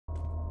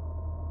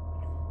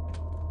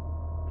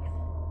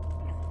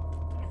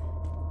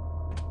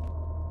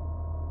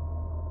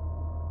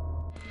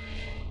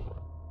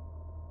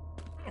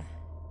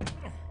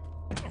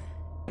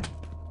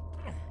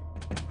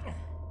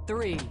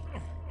3,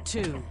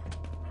 2,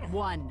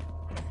 1,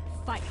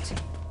 fight.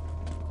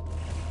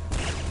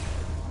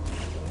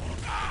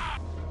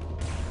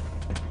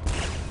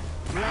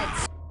 Red.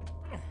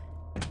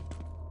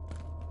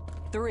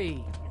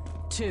 3,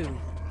 2,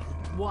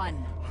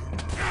 1,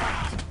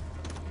 fight.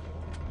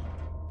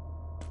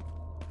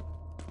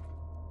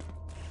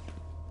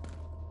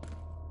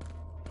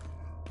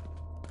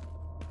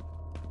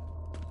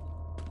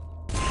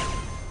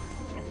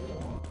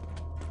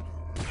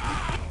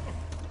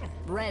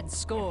 Red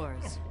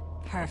scores.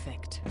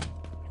 Perfect.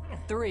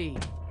 3,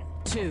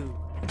 2,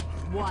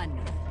 1,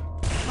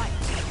 fight.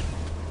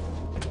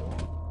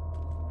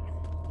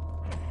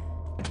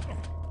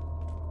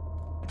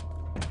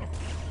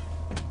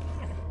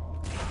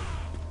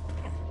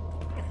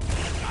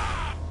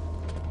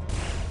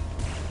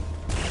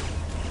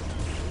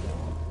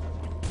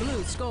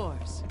 Blue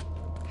scores.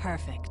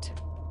 Perfect.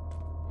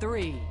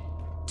 3,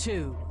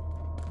 2,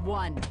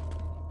 1,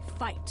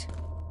 fight.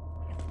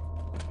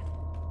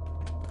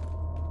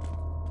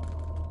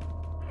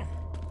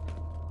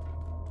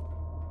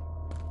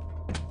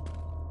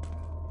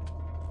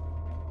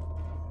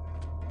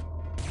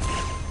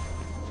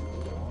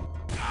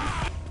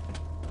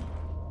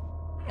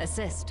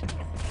 Assist.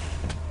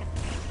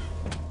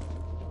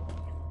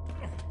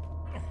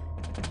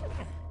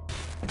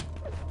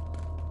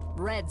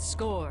 Red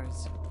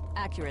scores.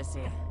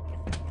 Accuracy.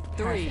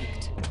 3,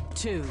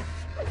 2,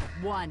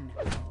 1,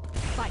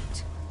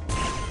 fight.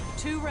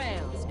 2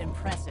 rails.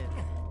 Impressive.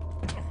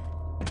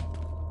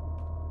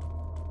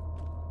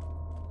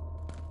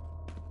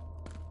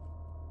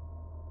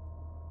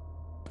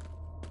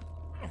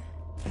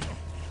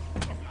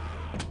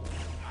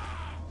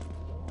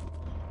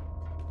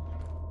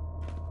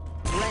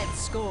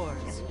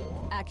 Scores.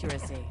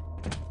 Accuracy.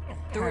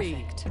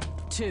 3,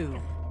 2,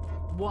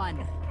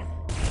 1,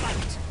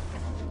 fight.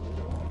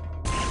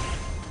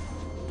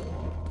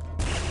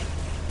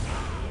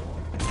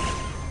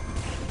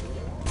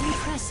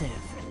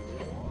 Impressive.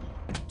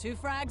 2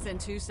 frags in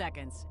 2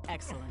 seconds.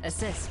 Excellent.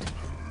 Assist.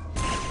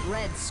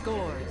 Red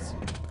scores.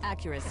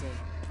 Accuracy.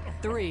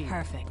 3,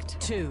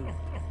 2,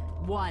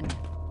 1,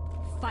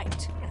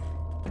 fight.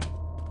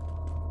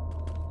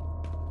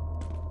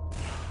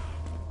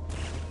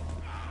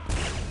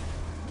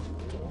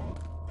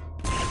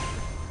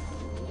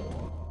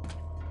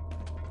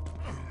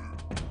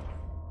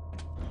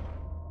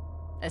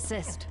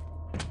 Assist.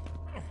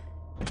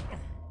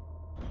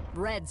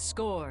 Red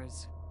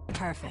scores.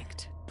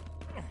 Perfect.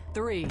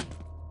 3,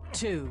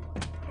 2,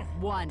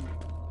 1,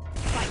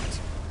 fight.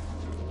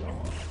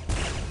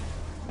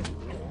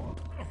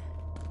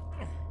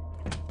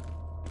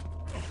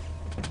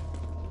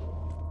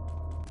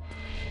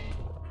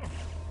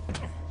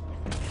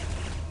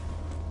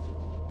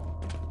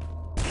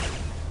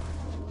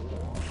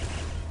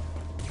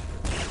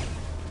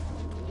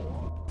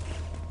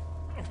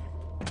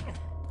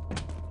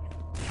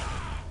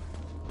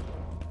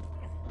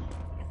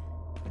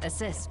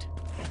 Assist.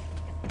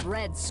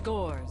 Red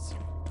scores.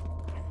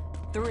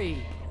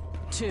 3,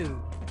 2,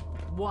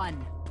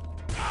 1,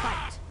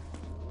 fight.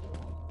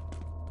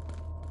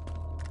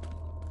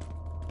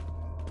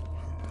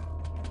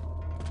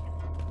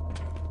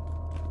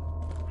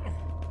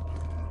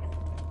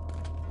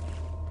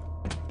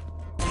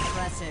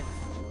 Impressive.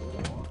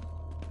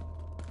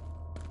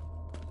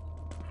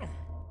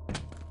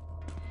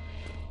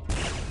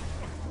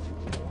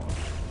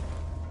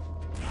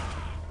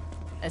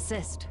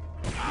 Assist.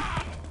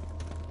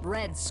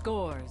 Red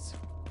scores.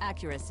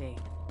 Accuracy.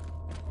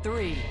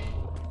 3,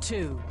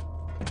 2,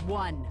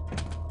 1,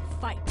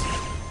 fight.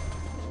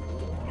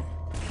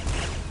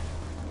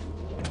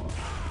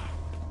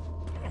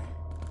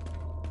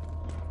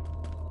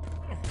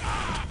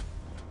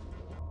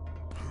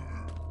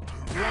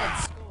 Red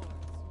scores.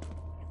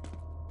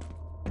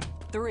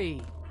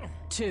 3,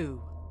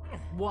 2,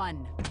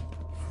 1,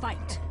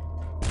 fight.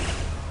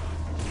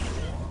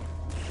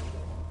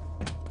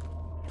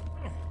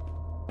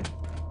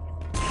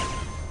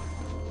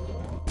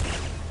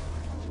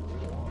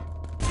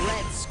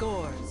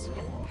 Scores.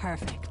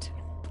 Perfect.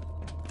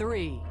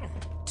 3,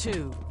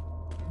 2,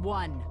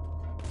 1,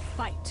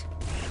 fight.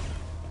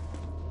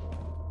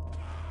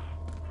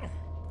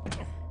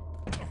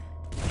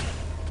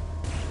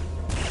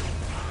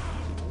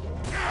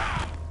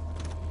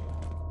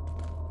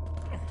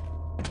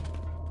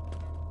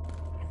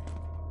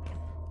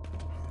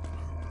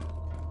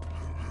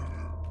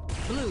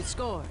 Blue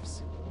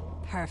scores.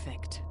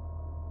 Perfect.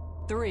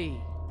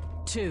 3,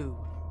 2,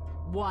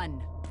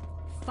 1,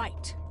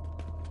 fight.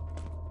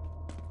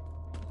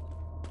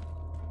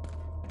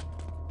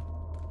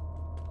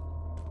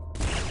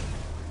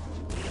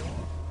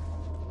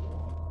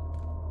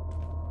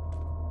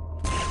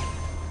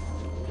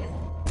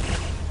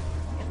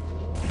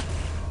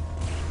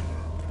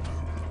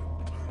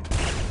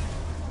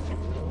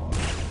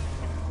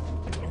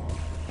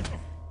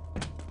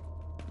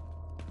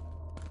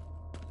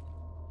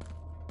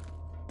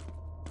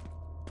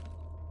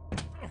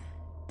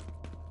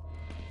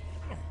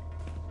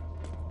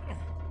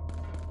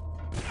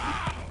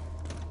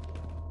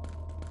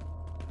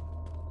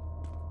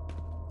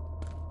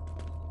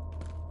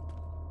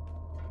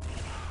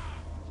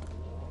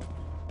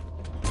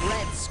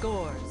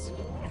 scores.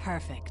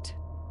 Perfect.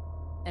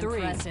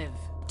 Impressive.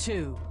 3,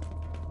 2,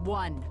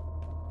 1.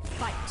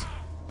 Fight.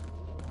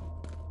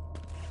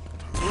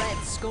 Red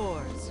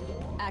scores.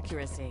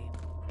 Accuracy.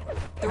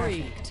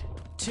 3,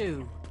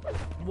 2,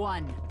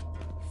 1.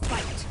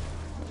 Fight.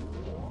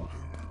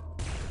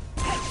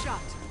 Headshot.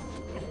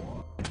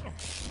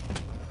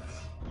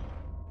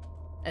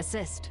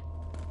 Assist.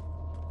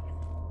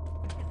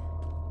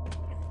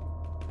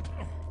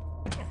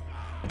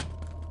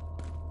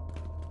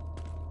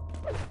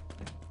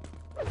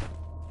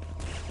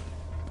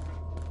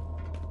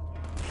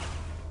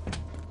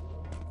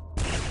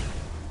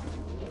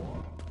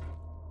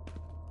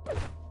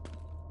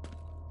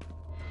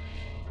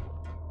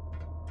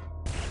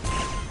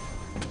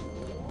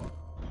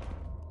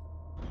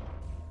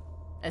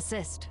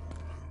 Assist.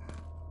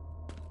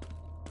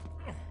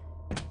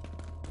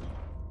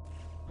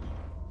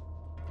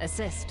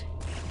 Assist.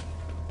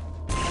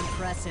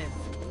 Impressive.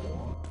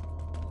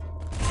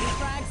 2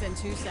 frags in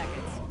 2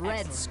 seconds.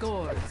 Red Excellent.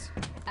 Scores.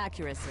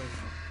 Accuracy.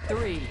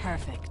 3.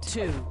 Perfect.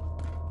 2,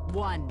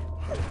 1.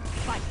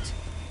 Fight.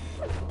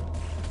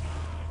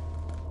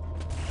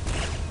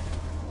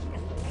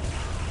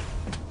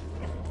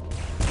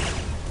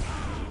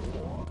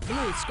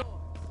 Blue scores.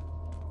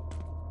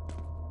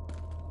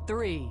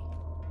 3,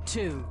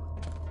 2,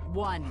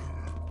 1.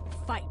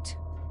 Fight.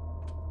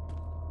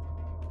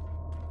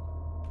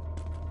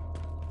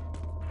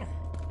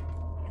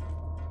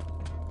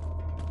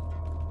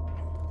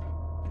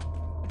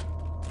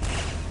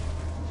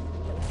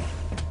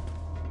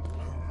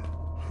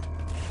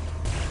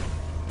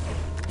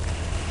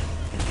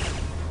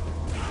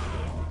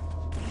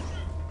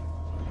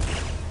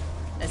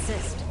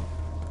 Assist.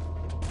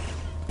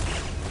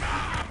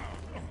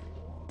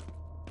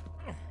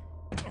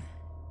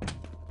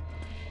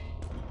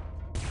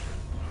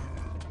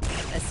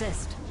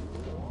 Assist.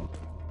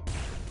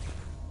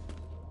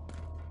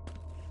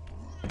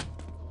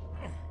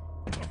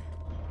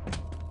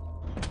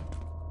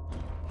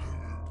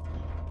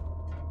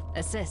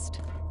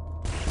 Assist.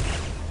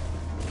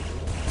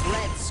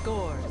 Red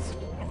scores.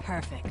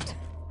 Perfect.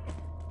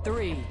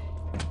 3,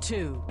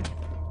 2,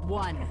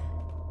 1.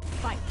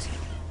 Fight.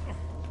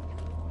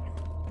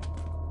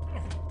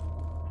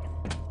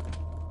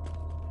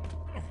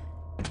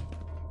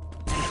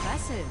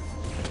 Impressive.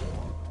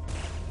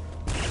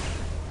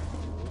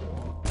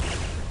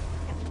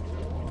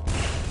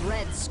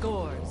 Red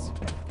scores.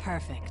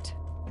 Perfect.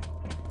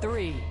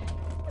 3,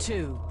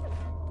 2,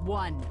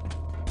 1.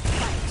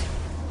 Fight.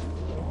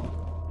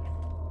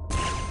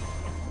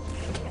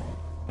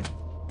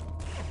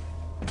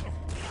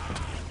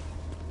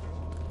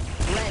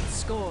 Red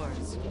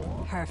scores.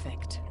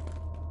 Perfect.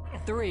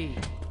 3,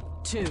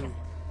 2,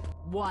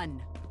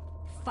 1.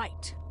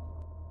 Fight.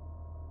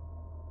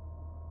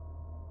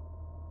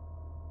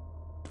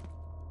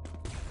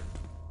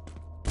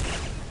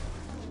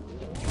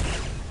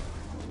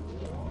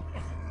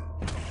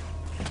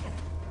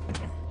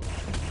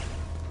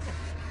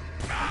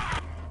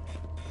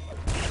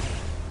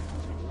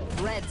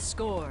 Red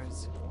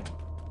scores.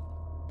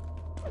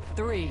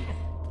 3,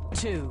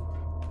 2,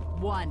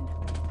 1.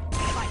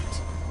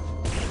 Fight.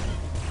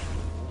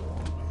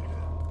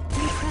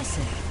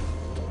 Impressive.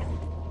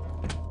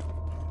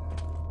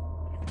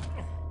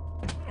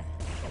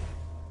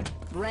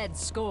 Red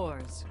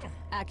scores.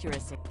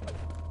 Accuracy.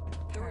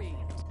 3,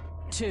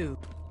 2,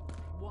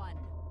 1.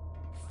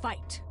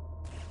 Fight.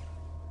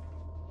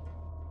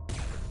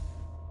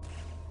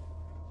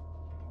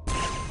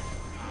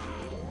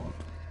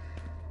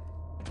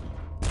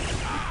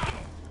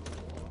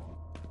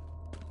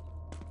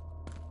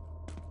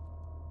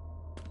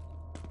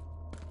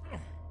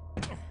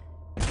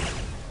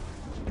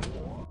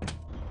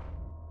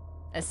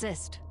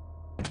 Assist.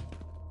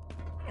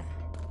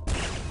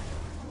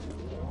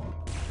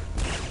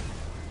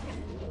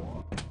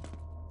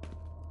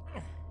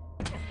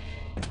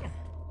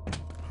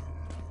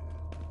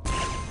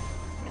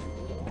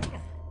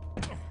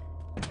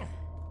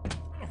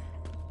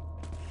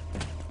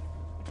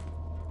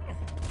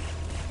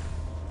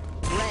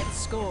 Red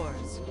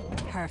scores.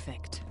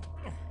 Perfect.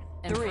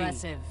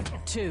 Impressive. 3,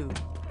 2,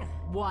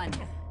 1.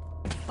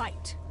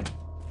 Fight.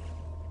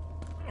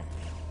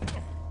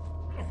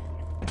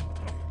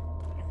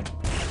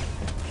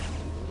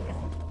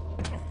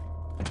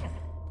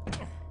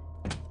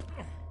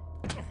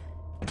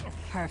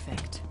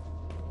 Perfect.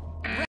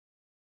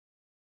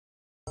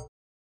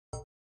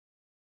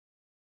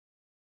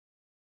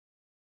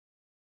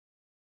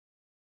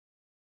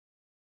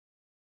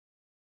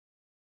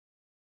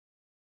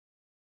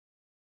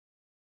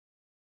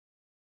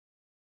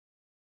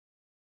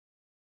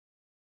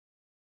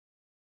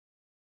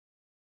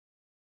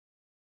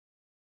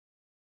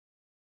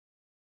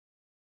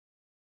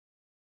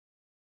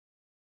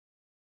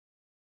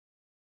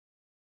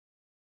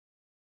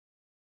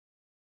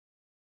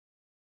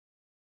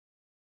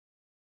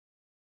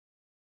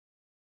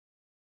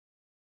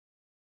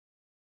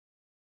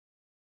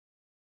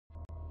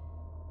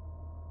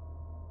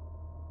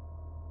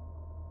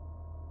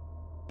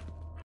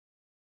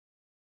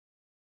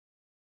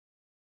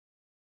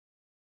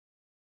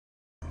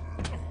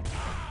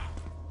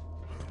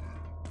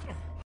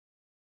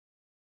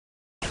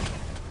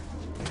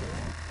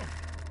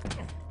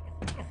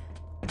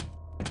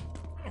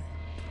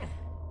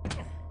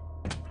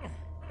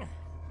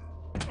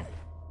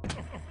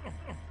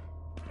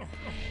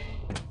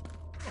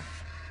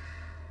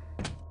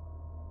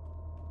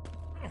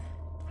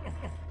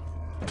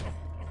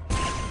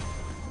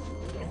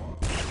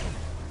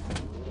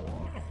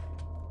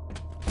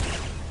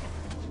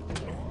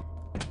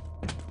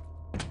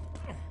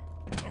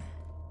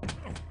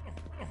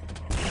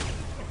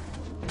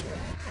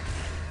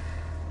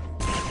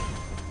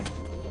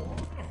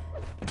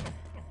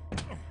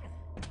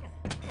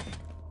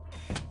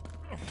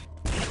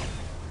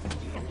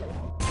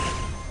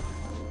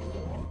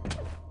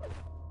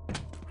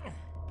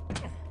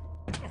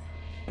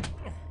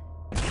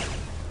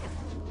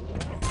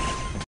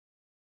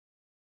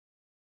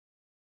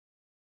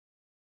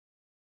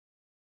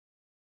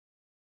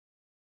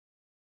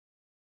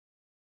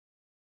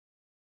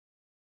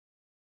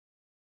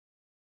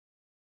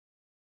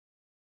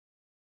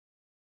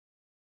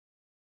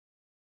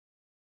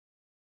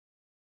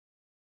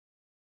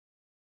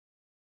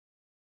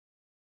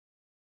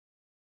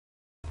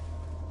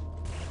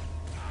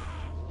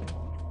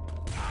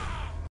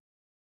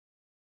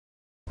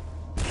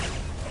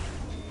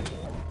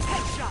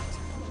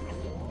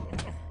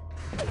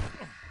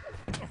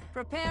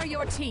 Prepare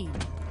your team.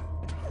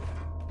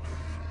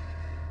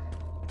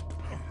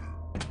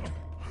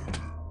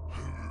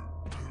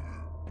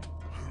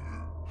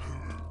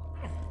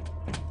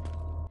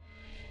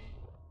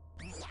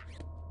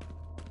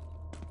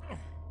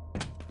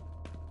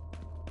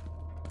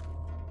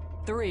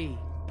 Three,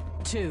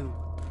 two,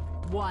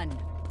 one,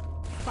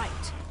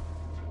 fight.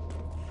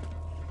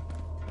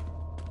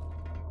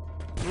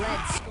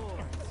 Red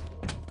scores.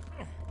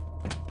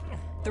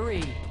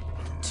 3,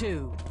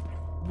 2,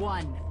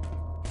 1,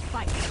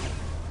 fight.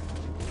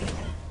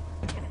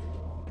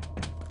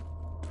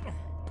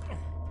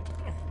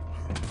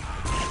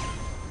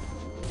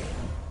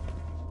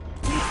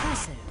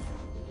 Impressive.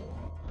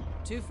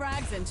 2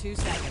 frags in 2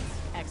 seconds.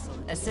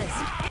 Excellent. Assist.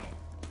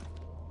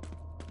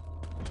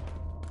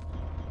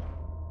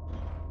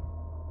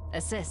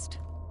 Assist.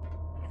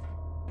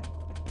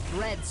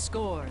 Red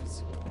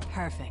scores.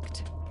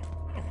 Perfect.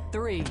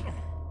 3,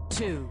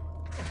 2,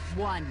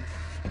 1,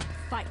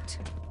 fight.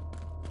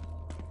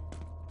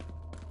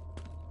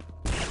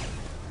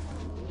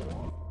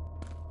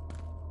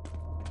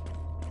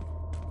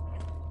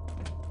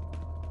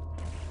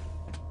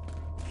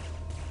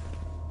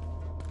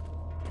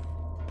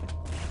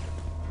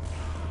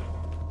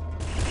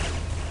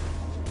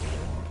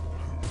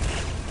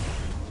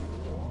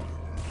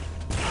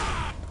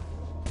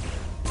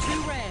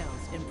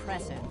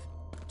 Impressive.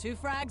 2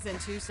 frags in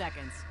 2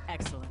 seconds.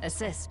 Excellent.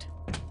 Assist.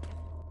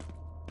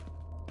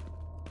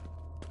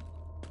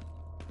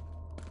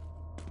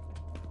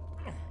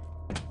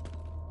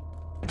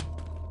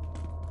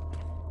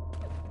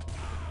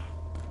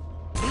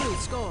 Blue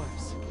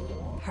scores.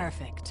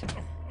 Perfect.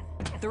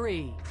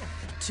 3,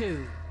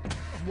 2,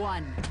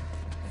 1,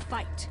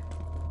 fight.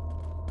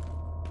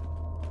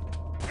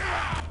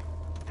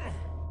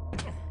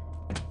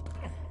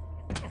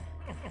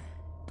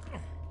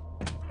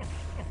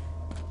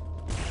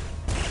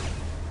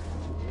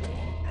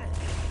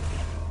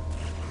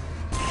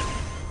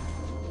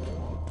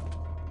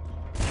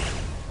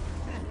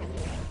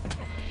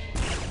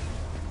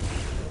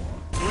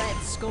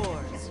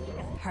 Scores.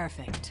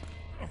 Perfect.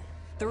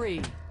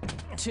 3,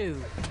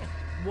 2,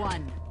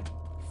 1,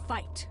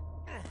 fight.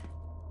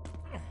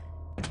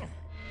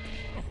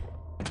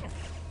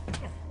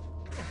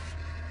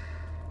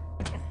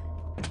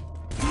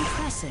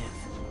 Impressive.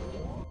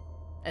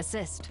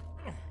 Assist.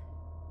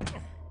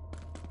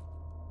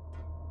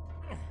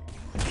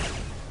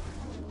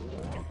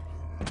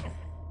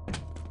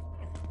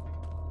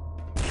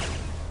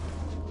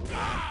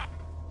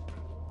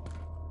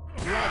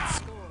 Red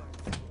scores.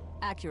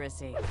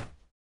 Accuracy.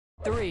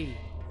 3,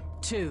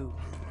 2,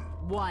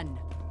 1,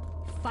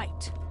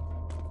 fight.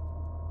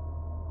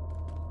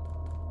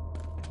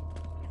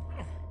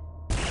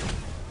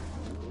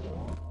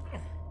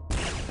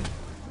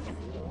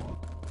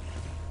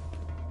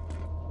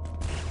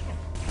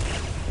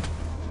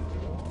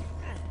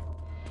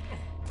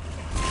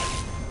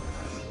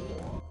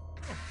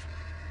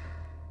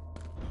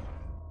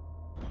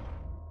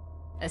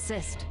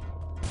 Assist.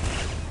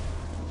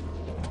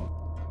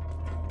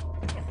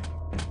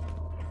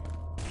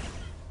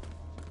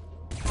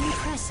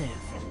 Impressive.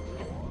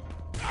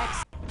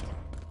 Excellent.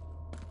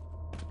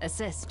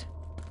 Assist.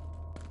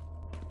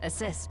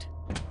 Assist.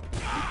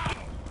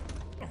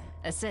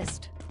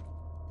 Assist.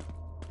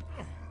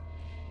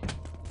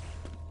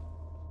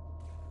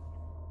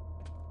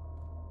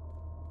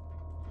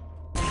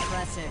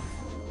 Impressive.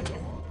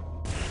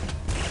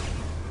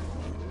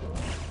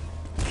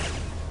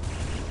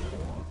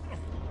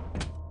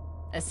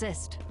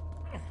 Assist.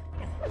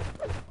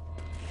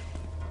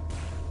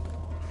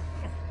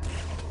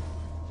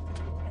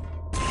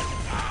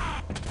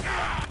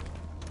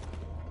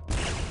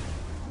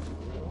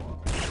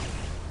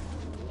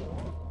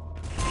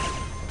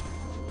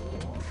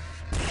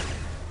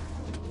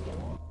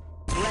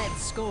 Red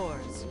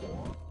scores.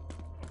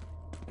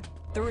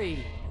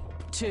 3,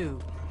 2,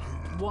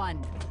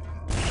 1,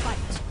 fight.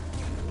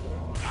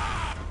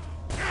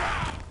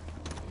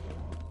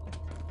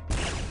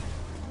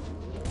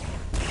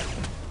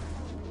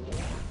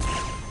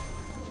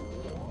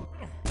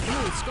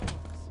 Blue scores.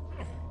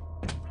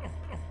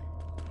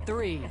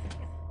 3,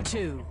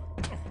 2,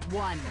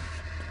 1,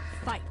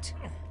 fight.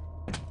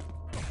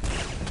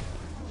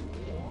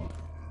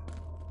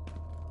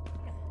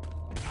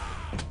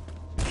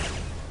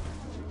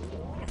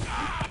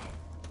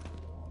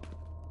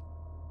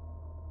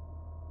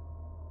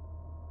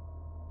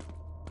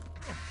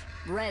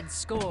 Red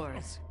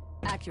scores.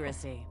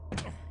 Accuracy.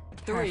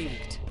 3,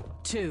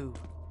 2,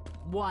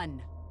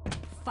 1,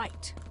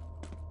 fight.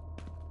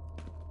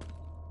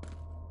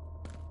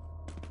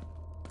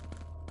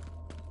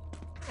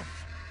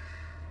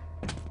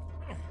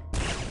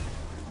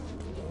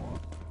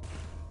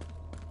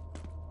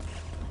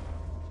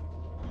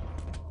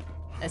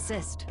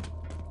 Assist.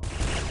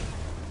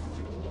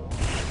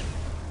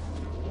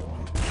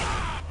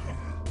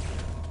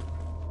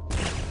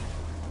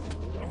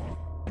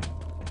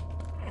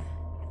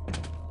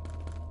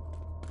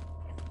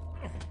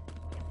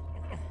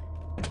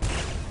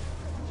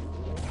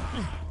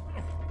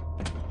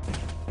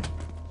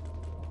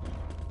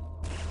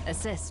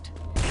 Assist.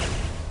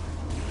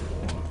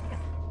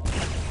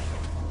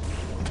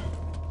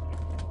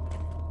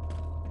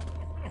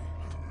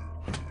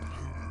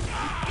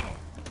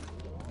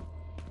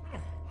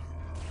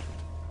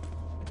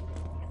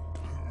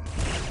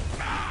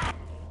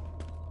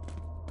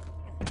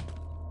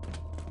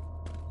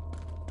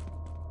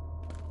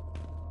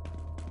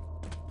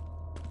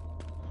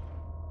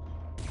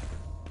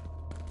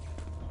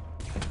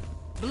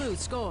 Blue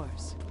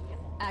scores.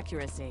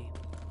 Accuracy.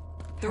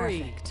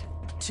 3,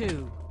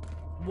 2,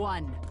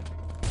 1.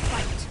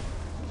 Fight.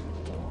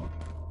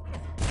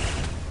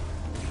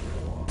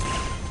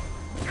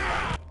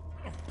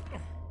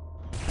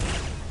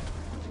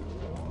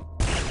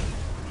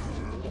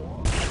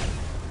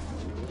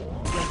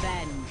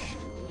 Revenge.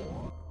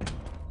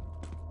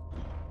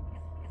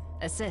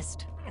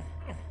 Assist.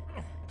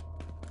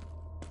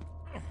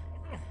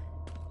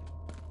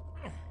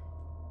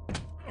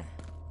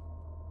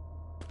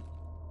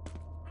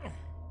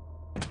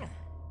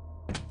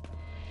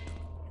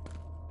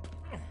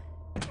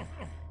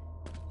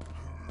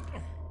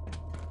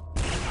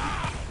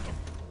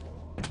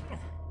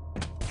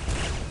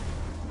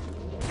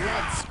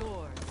 Red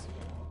scores.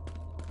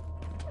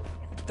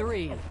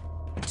 3,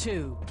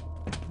 2,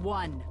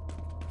 1.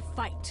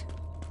 Fight.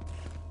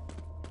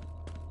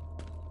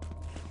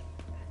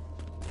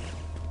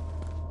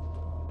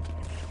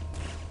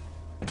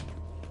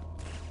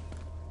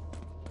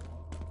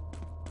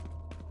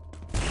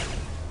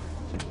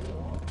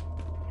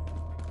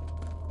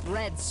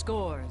 Red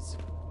scores.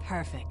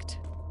 Perfect.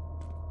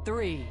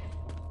 3,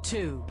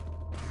 2,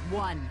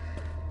 1.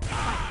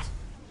 Fight.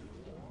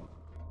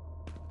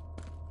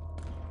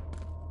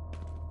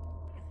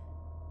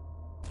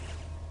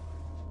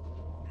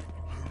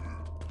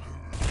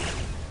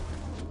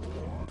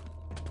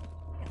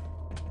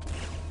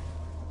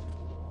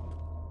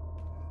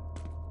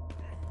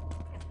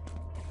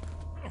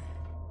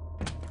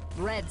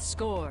 Red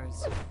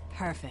scores.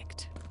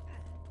 Perfect.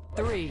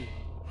 3,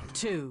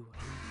 2,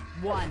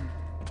 1.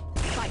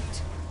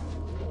 Fight.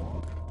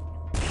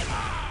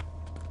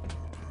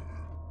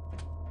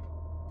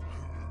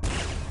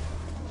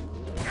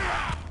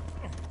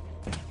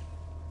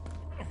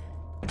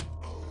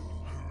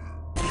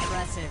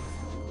 Impressive.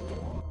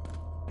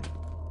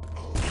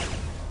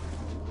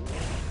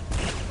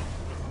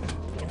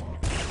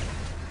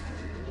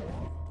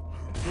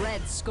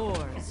 Red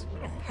scores.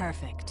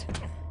 Perfect.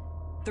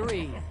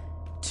 3,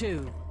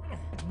 2,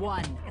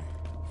 1.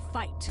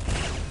 Fight.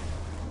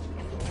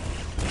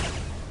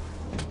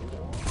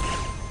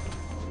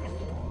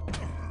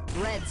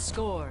 Red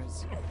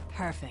scores.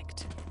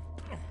 Perfect.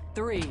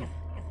 3,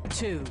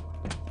 2,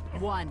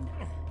 1.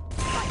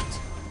 Fight.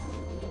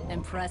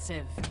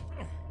 Impressive.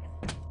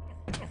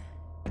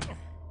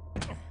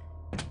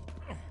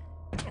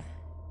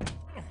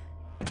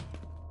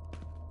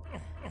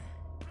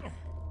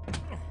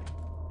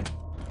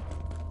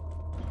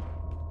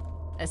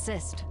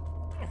 Assist.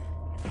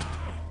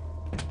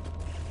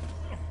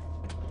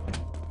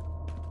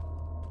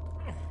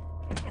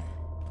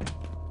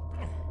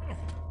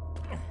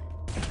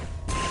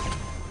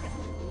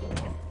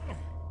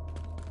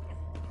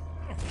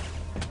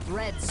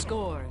 Red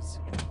scores.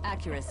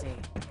 Accuracy.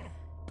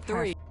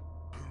 3,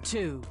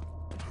 2,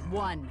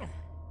 1.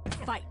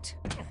 Fight.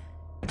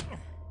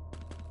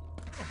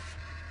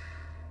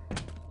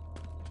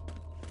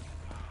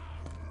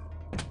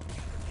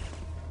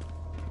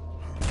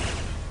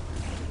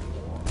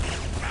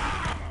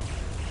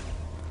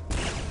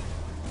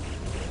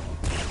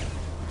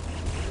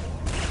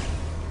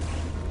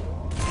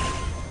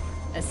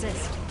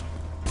 Assist.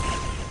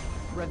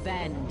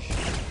 Revenge.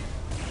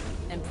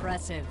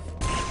 Impressive.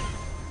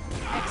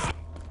 Excellent.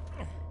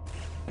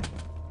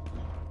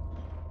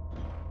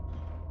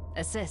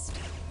 Assist.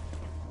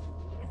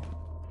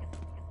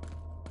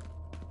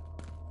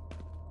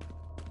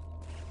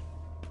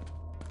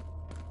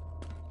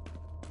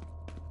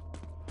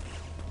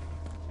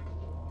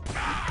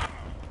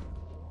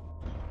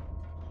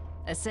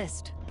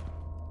 Assist.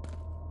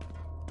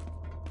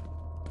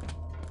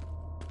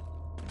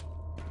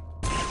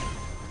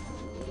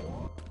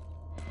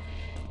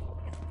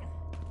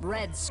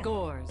 Red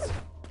scores.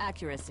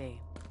 Accuracy.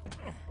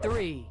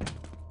 3,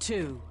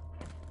 2,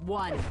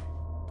 1.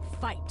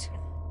 Fight.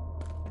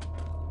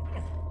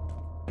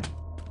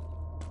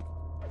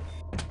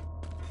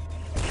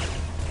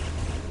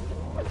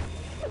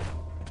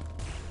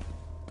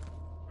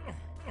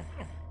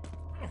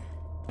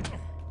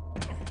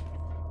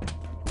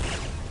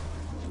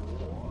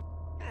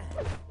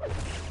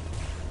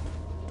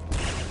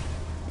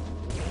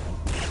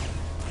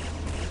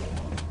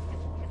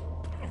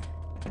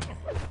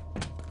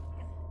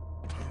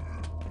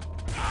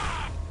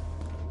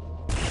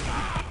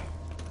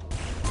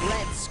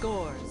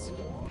 Scores.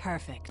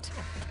 Perfect.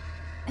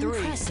 3,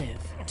 impressive.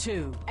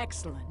 2,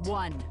 excellent.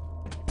 1.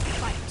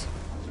 Fight.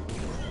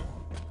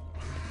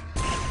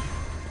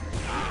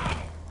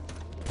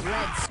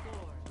 Red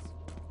scores.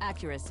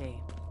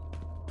 Accuracy.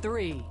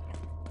 3,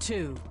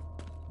 2,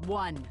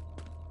 1.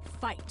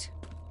 Fight.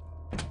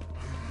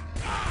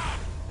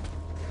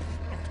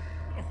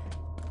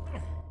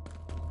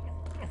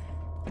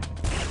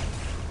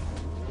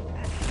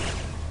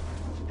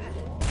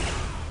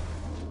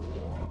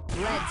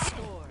 Red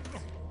scores.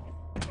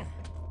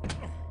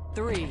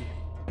 3,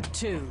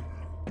 2,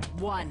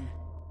 1.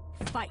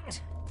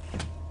 Fight.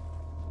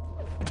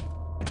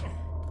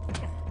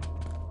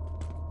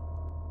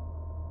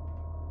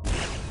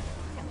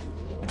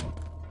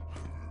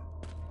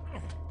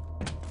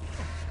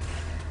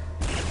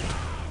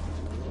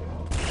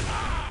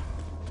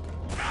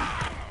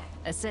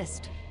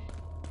 Assist.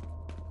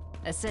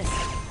 Assist.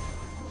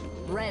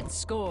 Red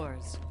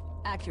scores.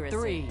 Accuracy.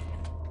 3,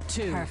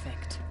 2.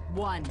 Perfect.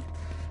 1.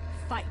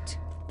 Fight.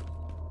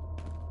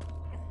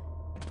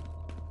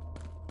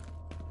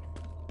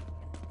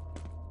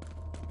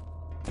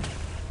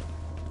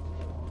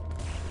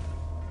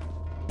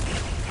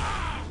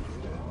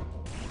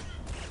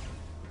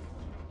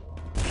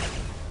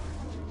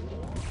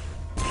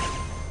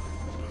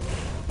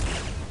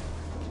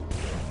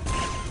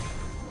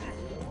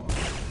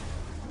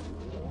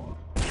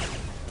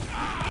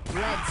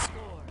 Red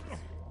scores.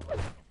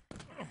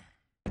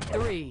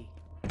 3,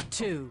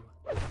 2,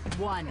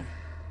 1.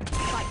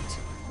 Fight.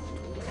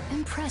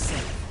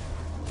 Impressive.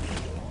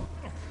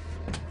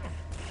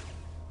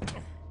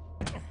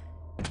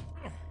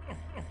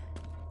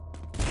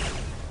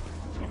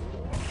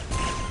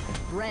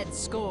 Red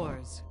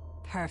scores.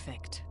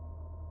 Perfect.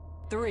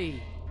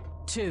 3,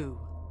 2,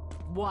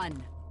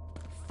 1.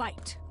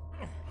 Fight.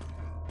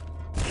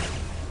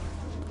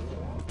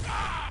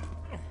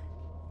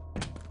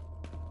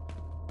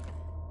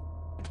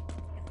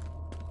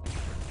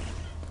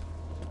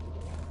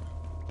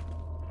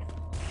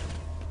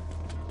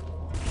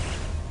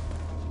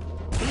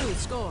 Blue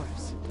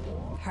scores.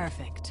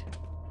 Perfect.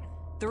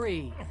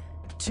 3,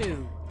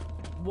 2,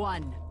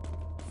 1.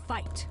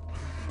 Fight.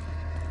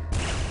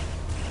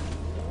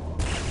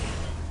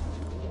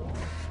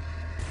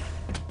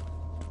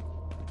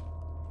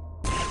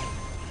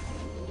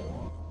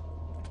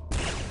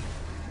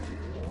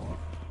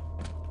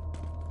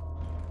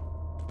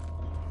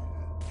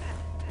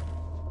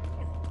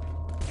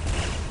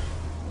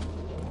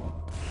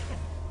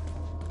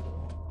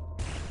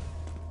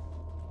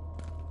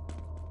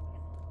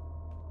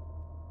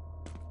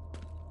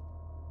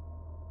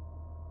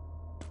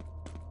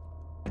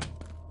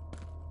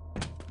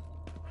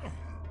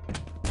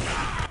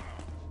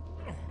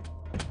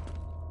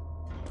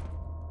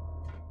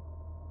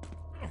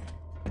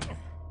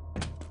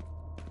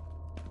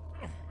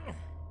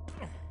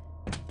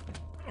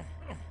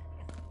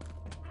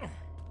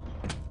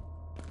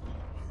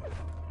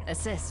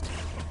 Assist.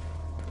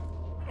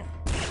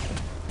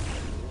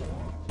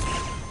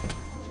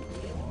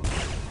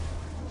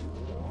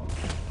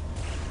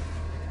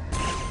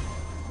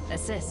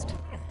 Assist.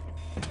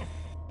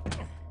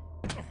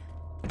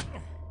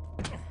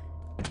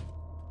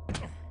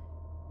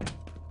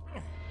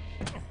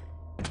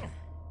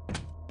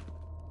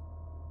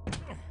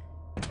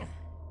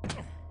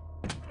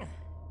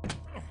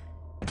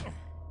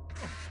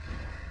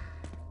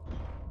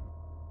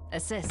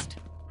 Assist.